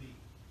plan B.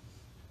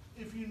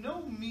 If you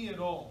know me at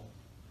all,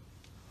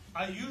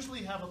 I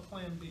usually have a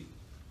plan B.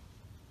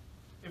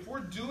 If we're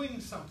doing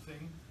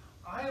something,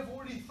 I have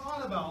already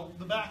thought about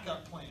the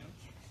backup plan.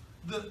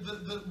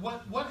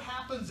 What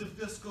happens if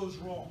this goes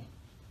wrong?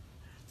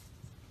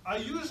 I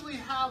usually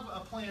have a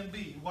plan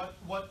B, what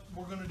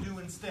we're going to do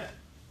instead.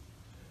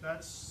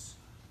 That's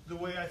the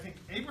way I think.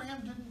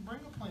 Abraham didn't bring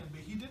a plan B.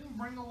 He didn't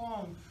bring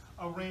along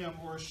a ram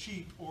or a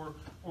sheep or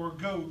a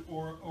goat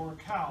or a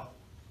cow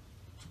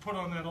to put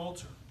on that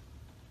altar.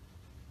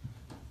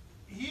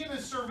 He and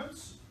his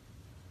servants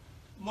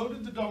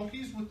loaded the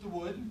donkeys with the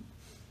wood,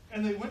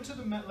 and they went to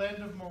the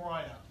land of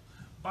Moriah.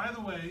 By the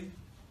way,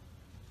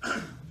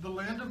 the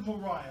land of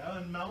Moriah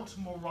and Mount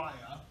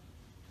Moriah,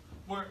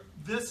 where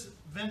this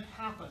event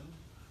happened,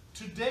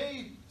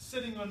 today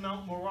sitting on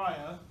Mount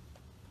Moriah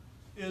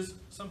is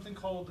something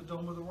called the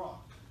Dome of the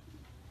Rock.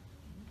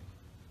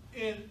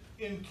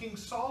 In King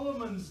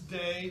Solomon's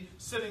day,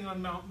 sitting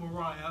on Mount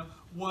Moriah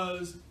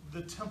was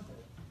the temple.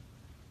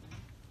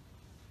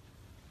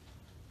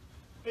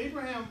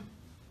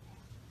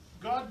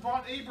 God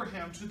brought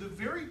Abraham to the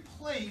very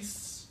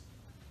place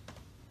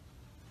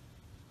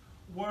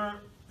where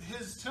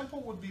his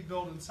temple would be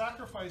built and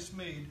sacrifice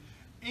made,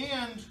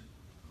 and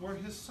where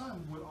his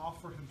son would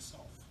offer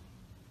himself.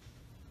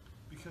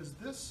 Because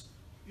this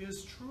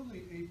is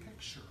truly a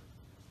picture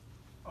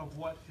of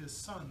what his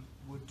son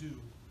would do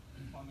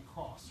on the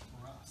cross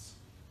for us.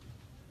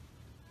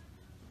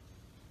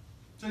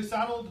 So he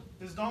saddled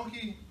his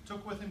donkey,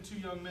 took with him 2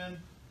 young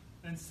men,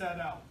 and set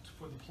out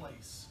for the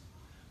place.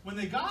 When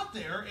they got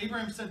there,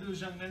 Abraham said to his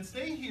young men,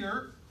 stay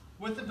here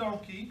with the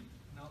donkey.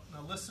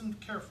 Now listen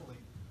carefully.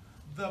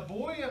 The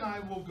boy and I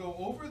will go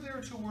over there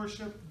to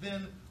worship,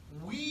 then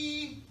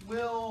we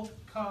will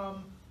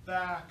come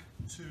back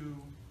to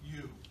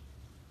you.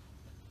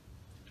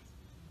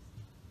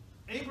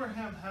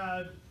 Abraham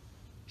had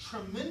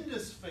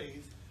tremendous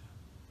faith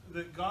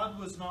that God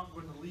was not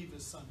going to leave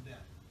his son dead.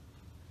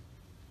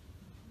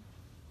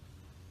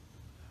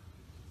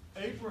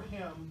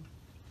 Abraham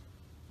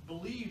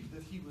believed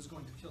that he was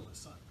going to kill his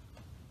son.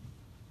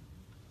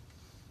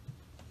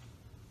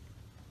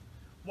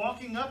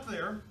 Walking up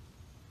there,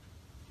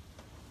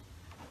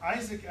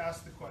 Isaac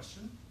asked the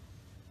question,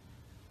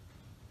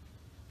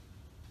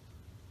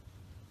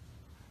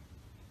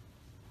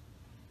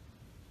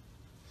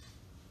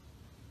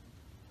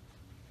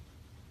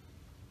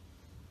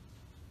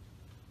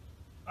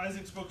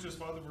 Isaac spoke to his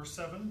father, verse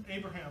 7,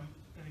 Abraham,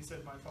 and he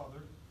said, my father,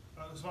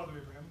 his father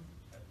Abraham,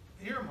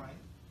 here am I.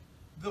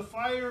 The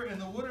fire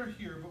and the wood are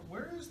here, but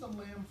where is the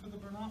lamb for the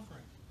burnt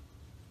offering?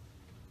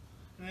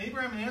 And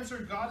Abraham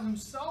answered, God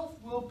himself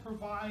will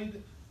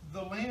provide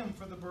the lamb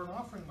for the burnt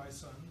offering, my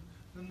son.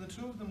 Then the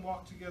 2 of them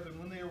walked together, and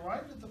when they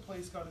arrived at the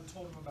place God had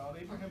told him about,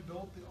 Abraham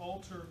built the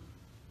altar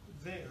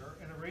there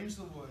and arranged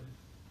the wood.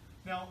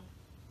 Now,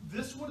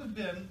 this would have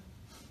been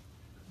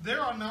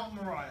there on Mount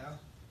Moriah.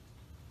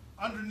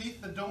 Underneath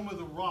the Dome of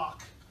the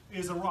Rock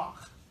is a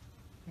rock.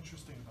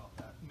 Interesting about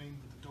that, meaning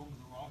that the Dome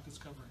of the Rock is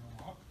covering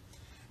a rock.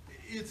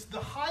 It's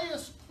the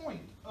highest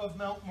point of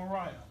Mount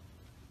Moriah.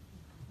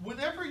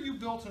 Whenever you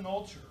built an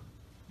altar,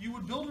 you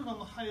would build it on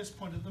the highest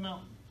point of the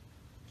mountain.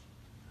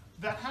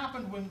 That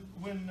happened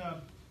when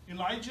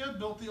Elijah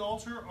built the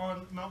altar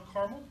on Mount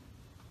Carmel.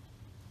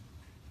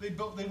 They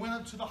went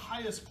up to the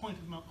highest point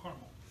of Mount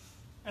Carmel,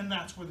 and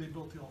that's where they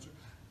built the altar.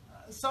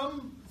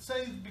 Some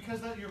say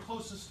because that you're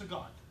closest to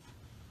God.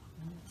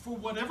 For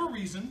whatever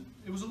reason,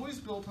 it was always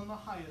built on the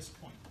highest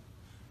point.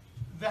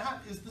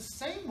 That is the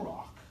same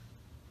rock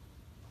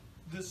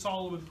that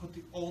Solomon put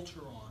the altar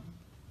on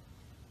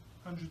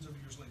hundreds of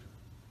years later.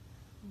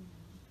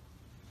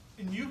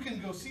 And you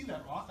can go see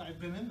that rock. I've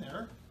been in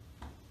there.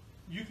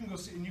 You can go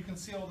see, and you can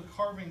see all the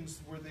carvings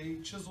where they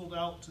chiseled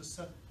out to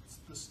set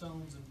the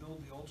stones and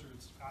build the altar.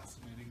 It's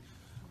fascinating.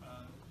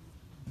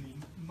 The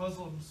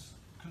Muslims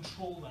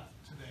control that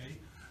today,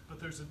 but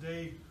there's a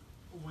day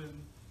when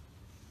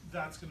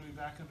that's going to be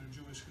back under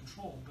Jewish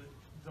control. But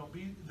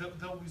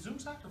they'll resume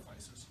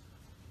sacrifices.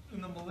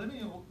 In the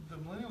millennial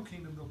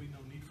kingdom, there'll be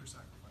no need for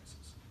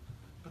sacrifices.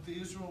 But the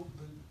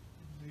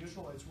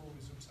Israelites will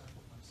resume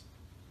sacrifice.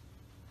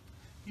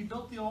 He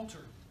built the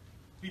altar.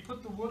 He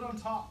put the wood on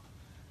top.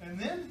 And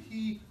then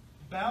he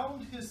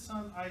bound his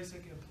son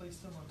Isaac and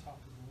placed him on top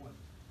of the wood.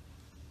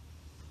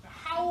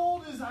 How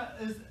old is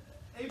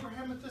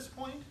Abraham at this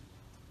point?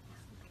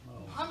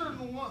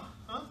 101,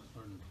 huh?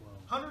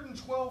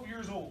 112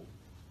 years old.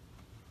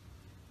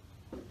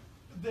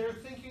 They're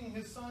thinking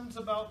his son's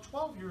about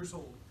 12 years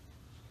old.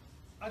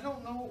 I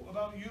don't know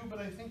about you, but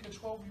I think a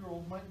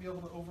 12-year-old might be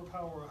able to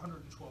overpower a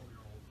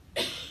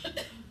 112-year-old.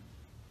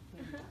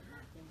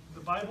 The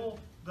Bible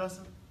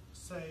doesn't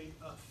say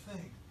a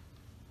thing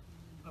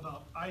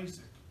about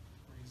Isaac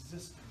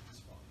resisting his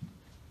father.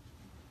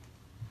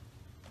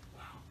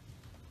 Wow.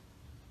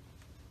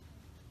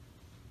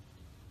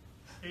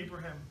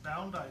 Abraham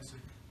bound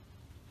Isaac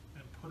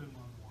and put him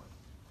on wood,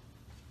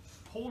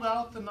 pulled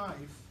out the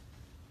knife,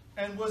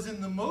 and was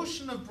in the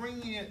motion of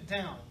bringing it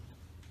down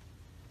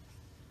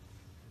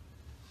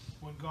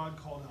when God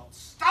called out,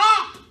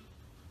 "Stop!"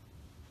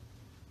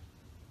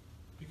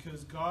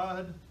 Because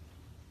God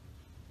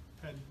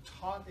had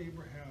taught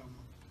Abraham,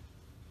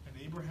 and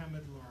Abraham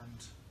had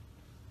learned,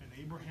 and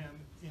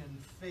Abraham in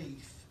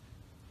faith,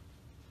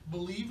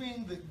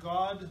 believing that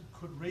God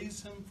could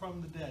raise him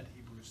from the dead,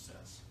 Hebrews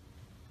says,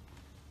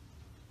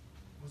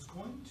 was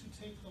going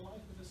to take the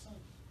life of his son.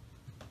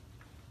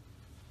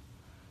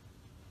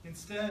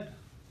 Instead,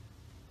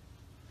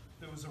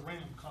 there was a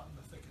ram caught in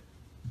the thicket.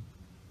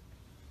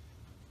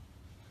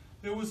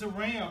 There was a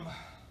ram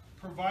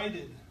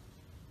provided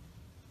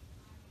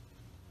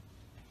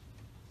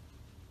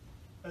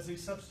as a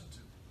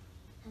substitute.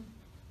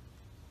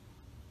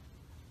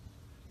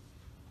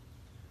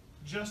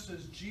 Just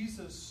as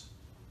Jesus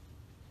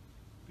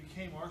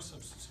became our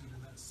substitute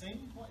in that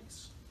same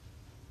place,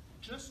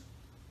 just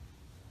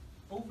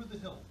over the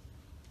hill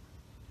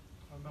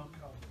on Mount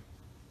Calvary.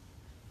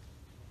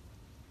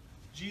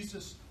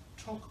 Jesus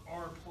took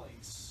our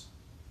place.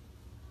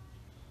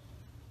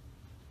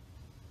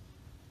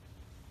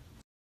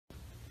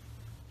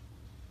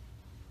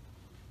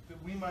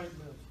 That we might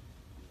live,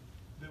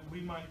 that we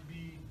might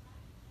be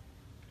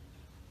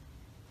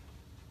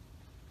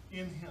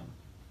in him,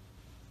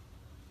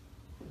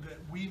 that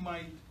we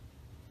might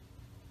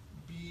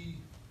be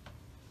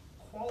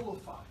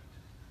qualified,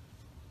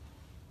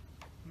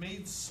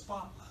 made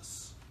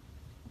spotless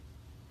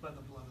by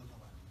the blood of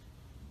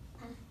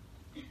the Lamb.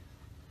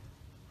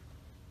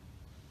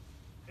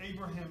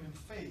 Abraham in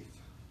faith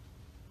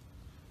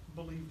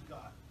believed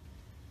God.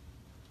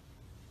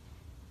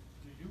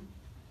 Do you?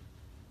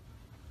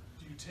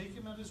 Do you take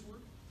him at his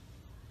word?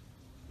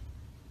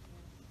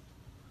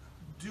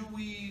 Do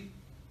we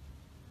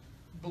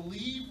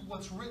believe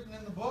what's written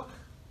in the book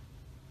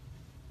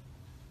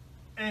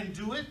and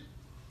do it?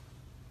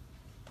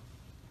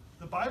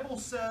 The Bible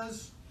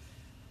says,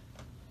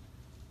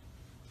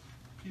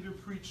 Peter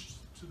preached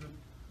to the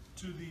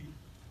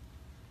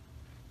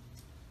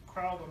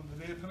crowd on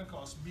the day of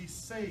Pentecost, be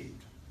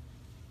saved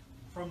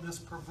from this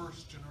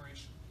perverse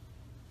generation.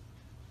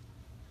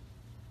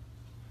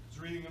 I was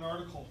reading an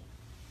article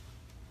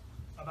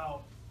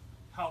about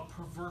how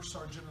perverse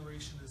our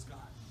generation has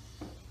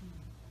gotten.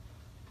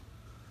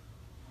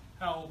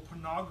 How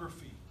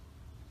pornography,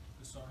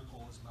 this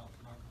article is about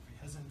pornography,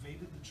 has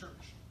invaded the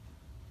church.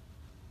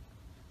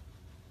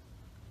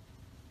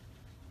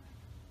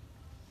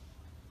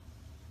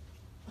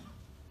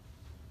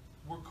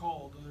 We're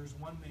called, there's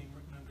one name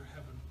written under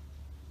heaven,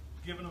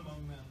 given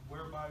among men,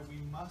 whereby we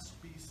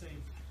must be saved.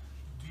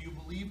 Do you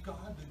believe,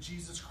 God, that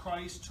Jesus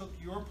Christ took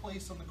your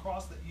place on the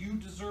cross, that you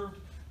deserved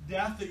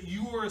death, that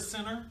you were a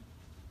sinner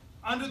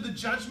under the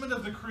judgment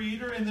of the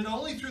Creator, and that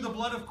only through the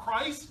blood of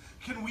Christ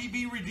can we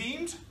be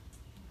redeemed?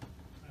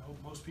 I hope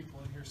most people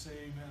in here say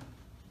amen.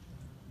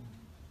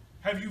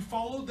 Have you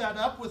followed that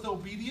up with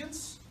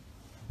obedience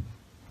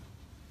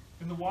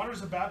in the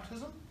waters of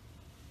baptism?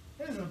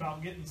 It isn't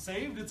about getting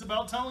saved. It's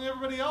about telling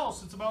everybody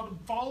else. It's about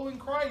following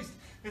Christ.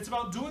 It's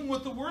about doing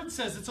what the Word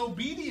says. It's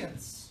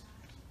obedience.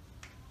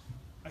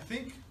 I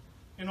think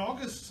in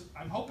August,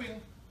 I'm hoping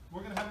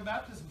we're going to have a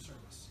baptism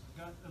service. I've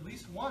got at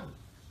least one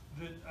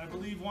that I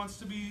believe wants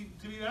to be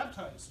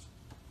baptized.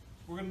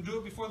 We're going to do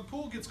it before the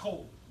pool gets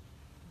cold.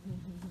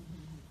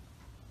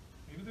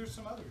 Maybe there's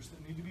some others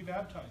that need to be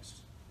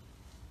baptized.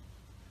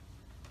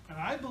 And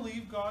I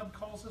believe God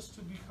calls us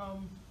to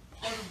become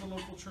part of the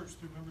local church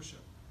through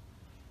membership.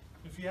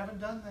 If you haven't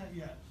done that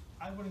yet,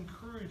 I would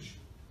encourage you.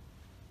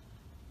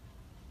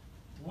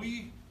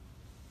 We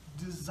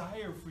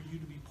desire for you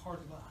to be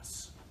part of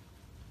us.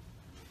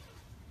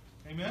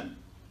 Amen?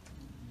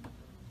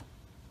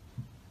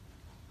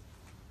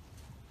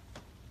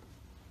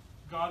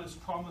 God has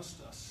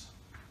promised us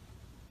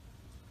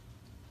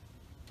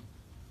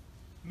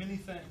many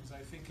things.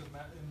 I think of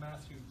in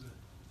Matthew, the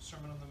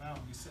Sermon on the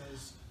Mount, he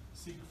says,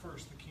 seek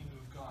first the kingdom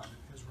of God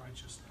and his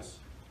righteousness.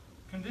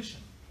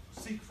 Condition,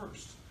 seek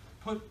first.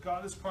 Put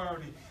God as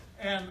priority.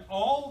 And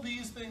all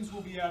these things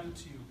will be added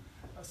to you.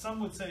 Some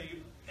would say,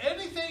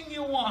 anything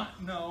you want,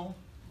 no.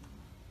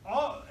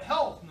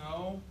 Health,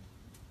 no.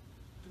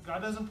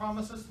 God doesn't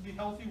promise us to be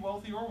healthy,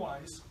 wealthy, or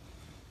wise.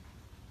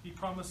 He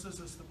promises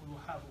us that we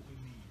will have what we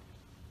need.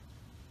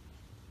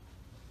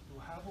 We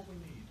will have what we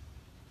need.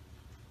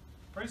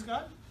 Praise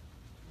God.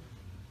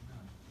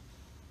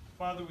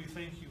 Father, we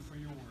thank you for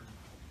your word.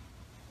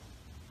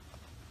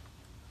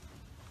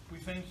 We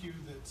thank you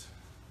that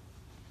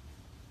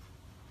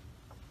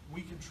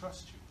we can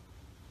trust you.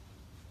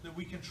 That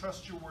we can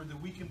trust your word,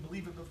 that we can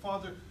believe it. But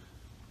Father,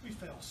 we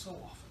fail so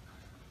often.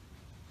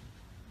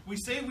 We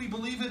say we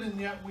believe it, and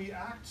yet we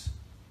act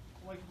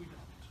like we don't.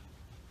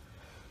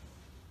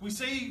 We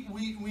say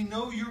we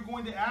know you're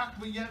going to act,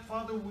 but yet,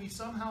 Father, we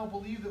somehow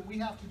believe that we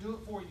have to do it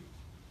for you.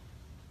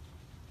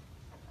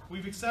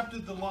 We've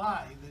accepted the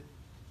lie that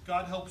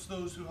God helps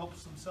those who help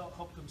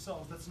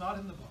themselves. That's not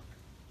in the book.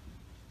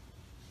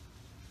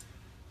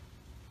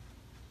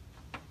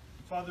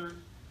 Father,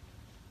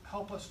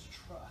 help us to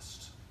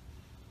trust.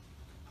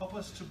 Help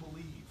us to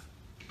believe.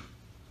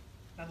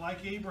 And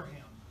like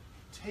Abraham,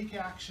 take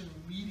action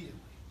immediately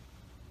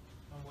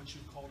on what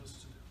you've called us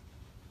to do.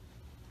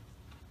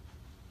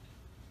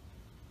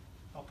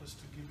 Help us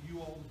to give you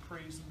all the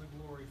praise and the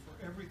glory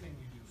for everything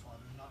we do,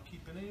 Father, and not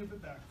keep any of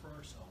it back for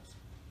ourselves.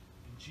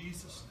 In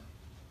Jesus' name.